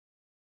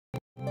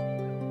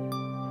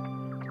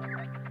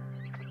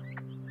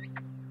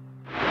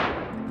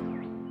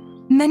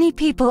Many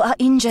people are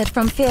injured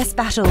from fierce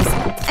battles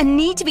and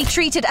need to be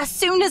treated as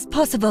soon as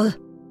possible.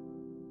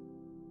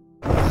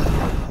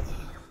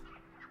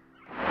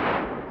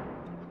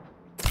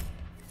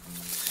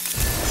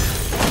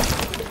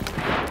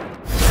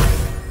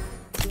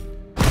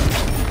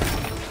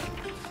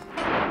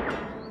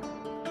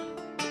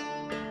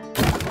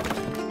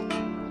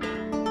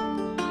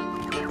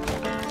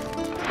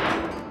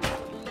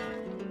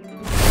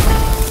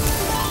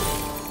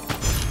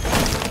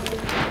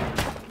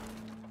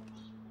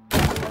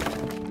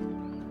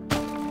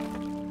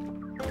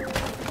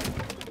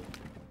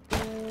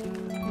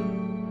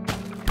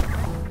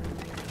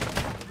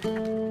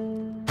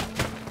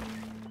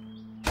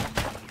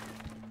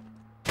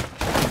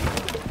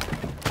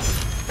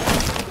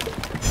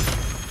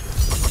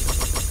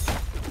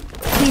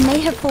 We may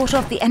have fought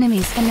off the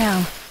enemies for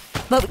now,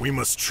 but we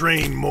must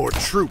train more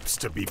troops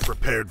to be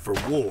prepared for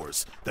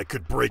wars that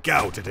could break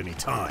out at any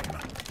time.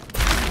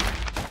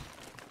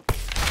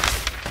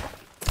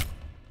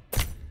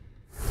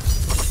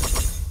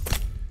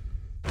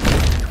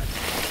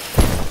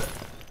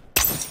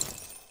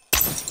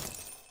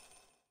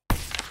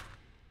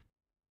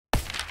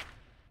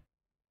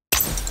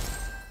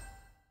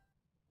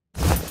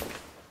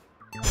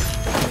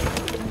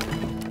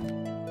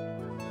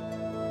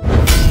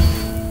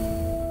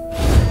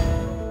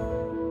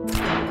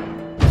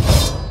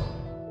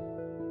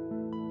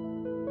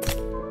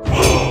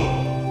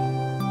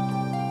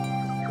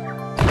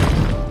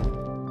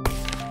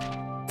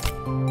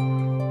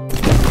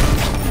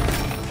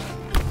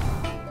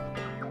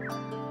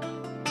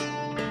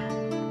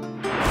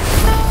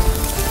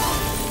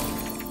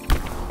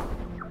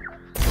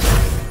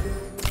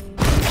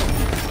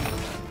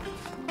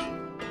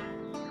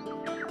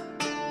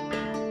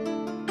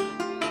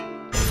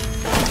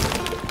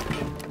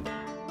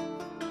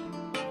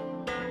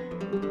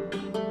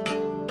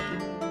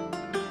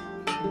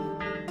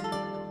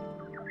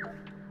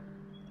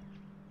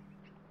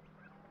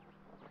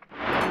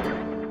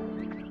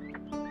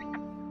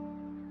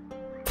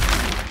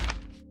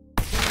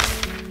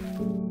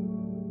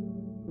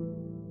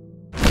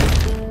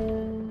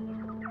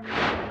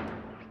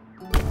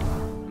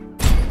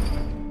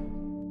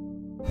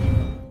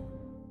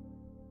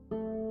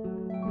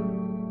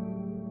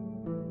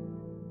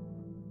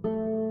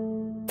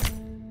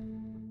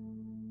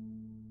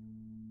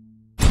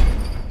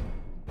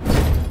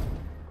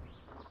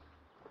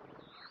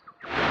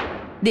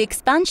 The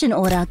expansion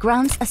order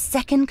grants a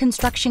second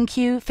construction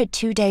queue for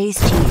 2 days,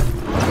 Chief.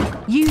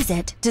 Use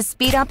it to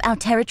speed up our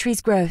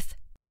territory's growth.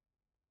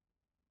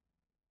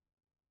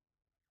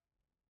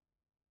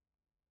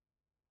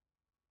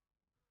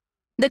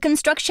 The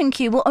construction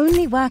queue will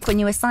only work when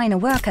you assign a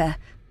worker.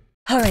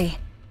 Hurry,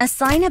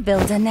 assign a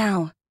builder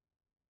now.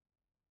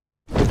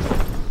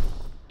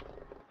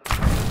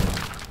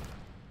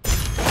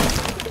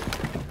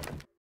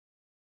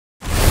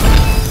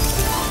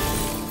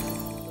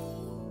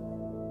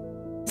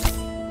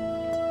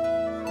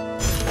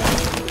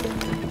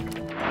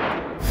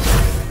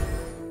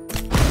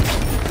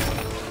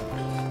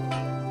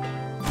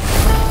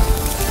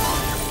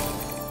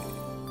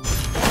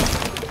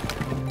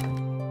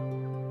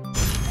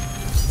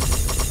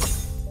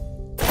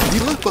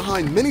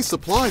 Behind many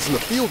supplies in the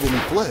field when we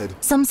fled.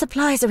 Some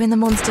supplies are in the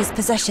monster's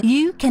possession.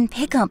 You can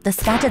pick up the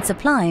scattered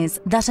supplies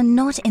that are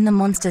not in the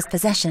monster's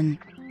possession.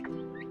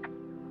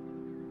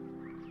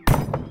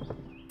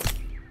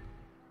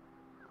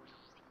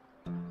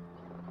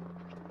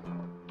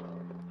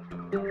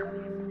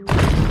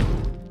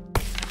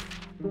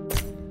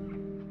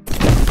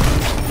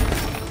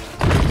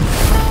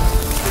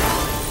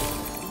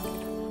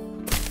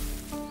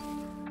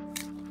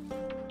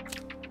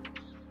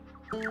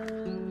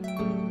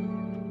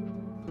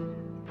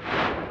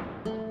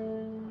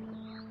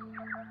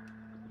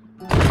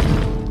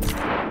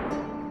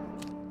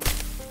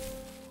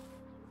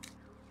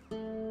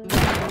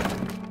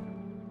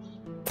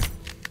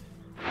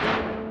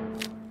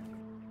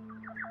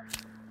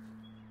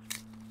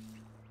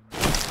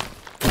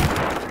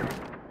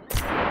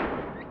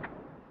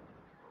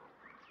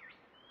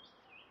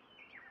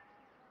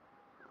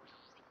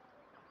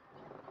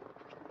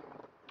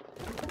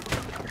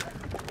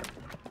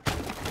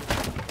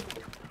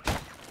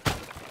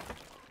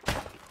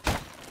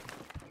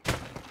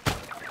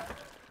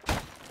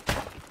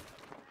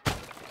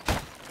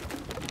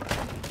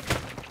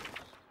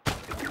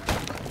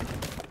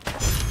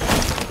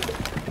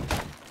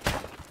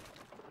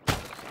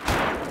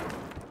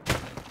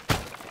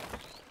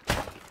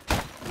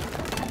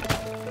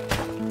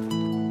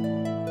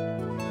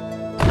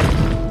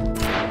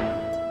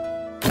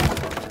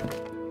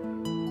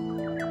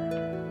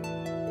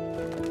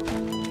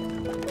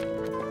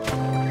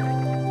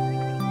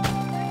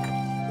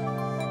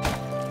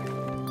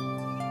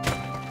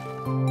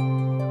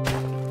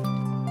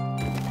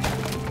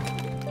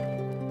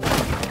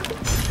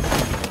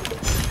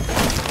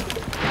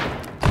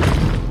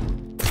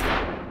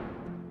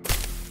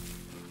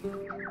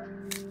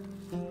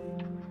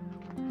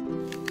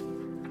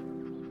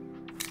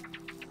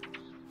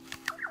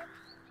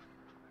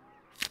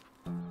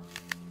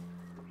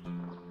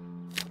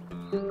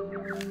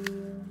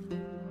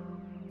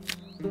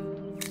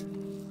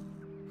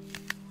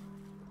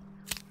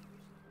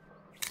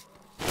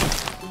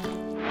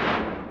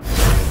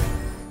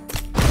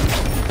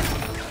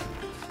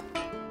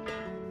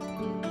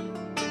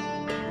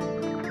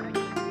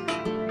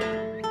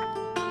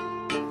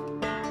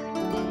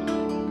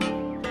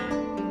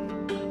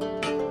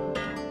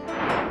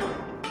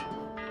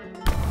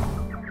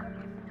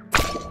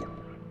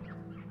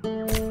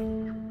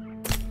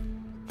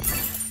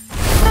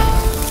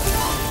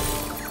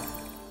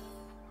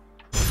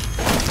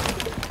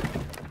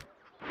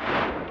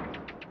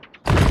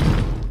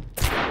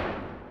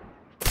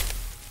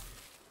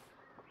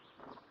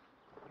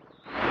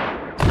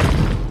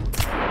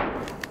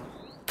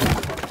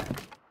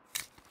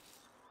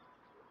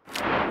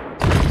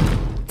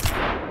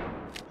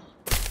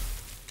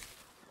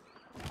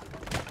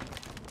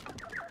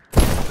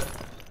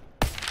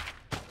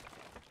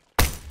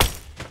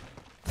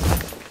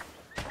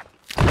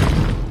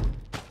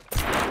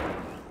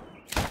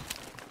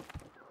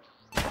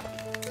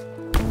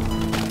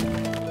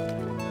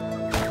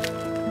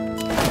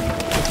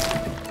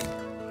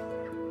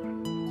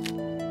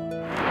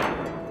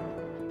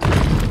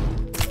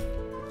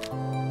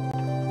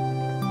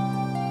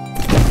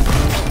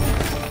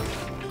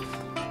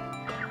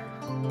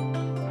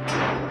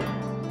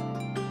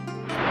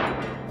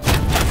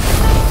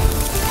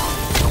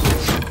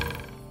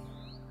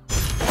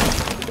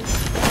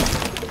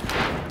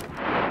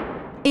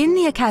 In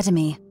the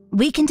Academy,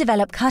 we can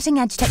develop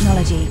cutting-edge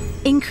technology.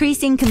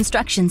 Increasing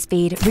construction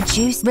speed,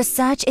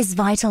 research is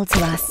vital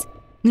to us.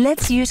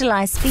 Let's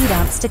utilize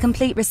speed-ups to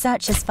complete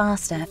researches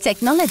faster.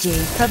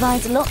 Technology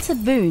provides lots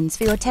of boons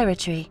for your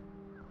territory.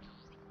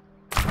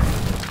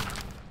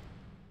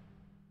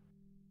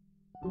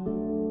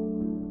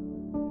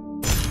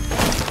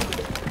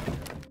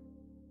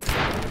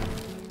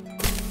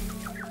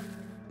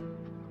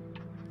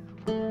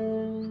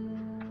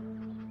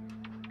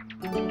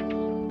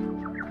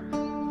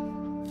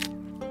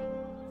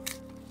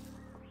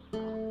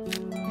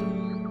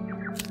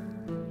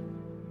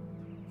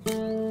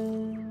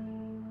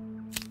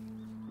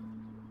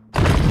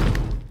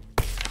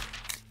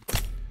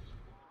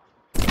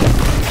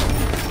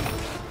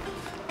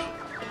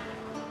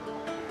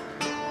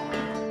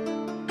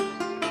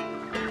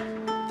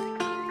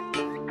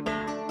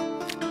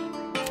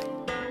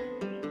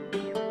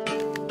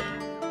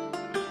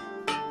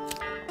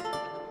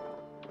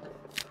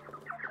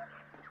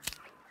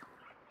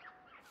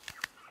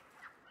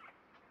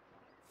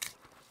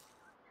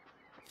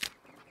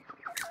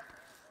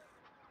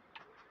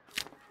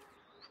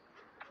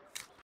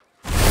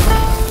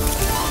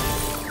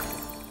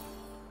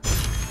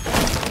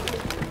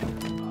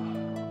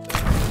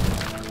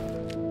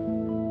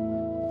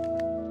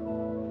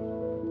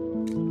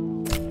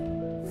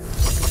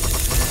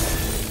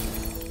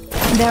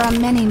 There are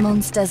many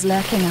monsters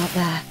lurking out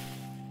there.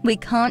 We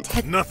can't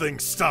hit— Nothing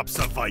stops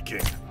a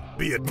Viking,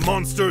 be it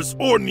monsters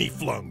or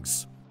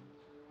Niflungs.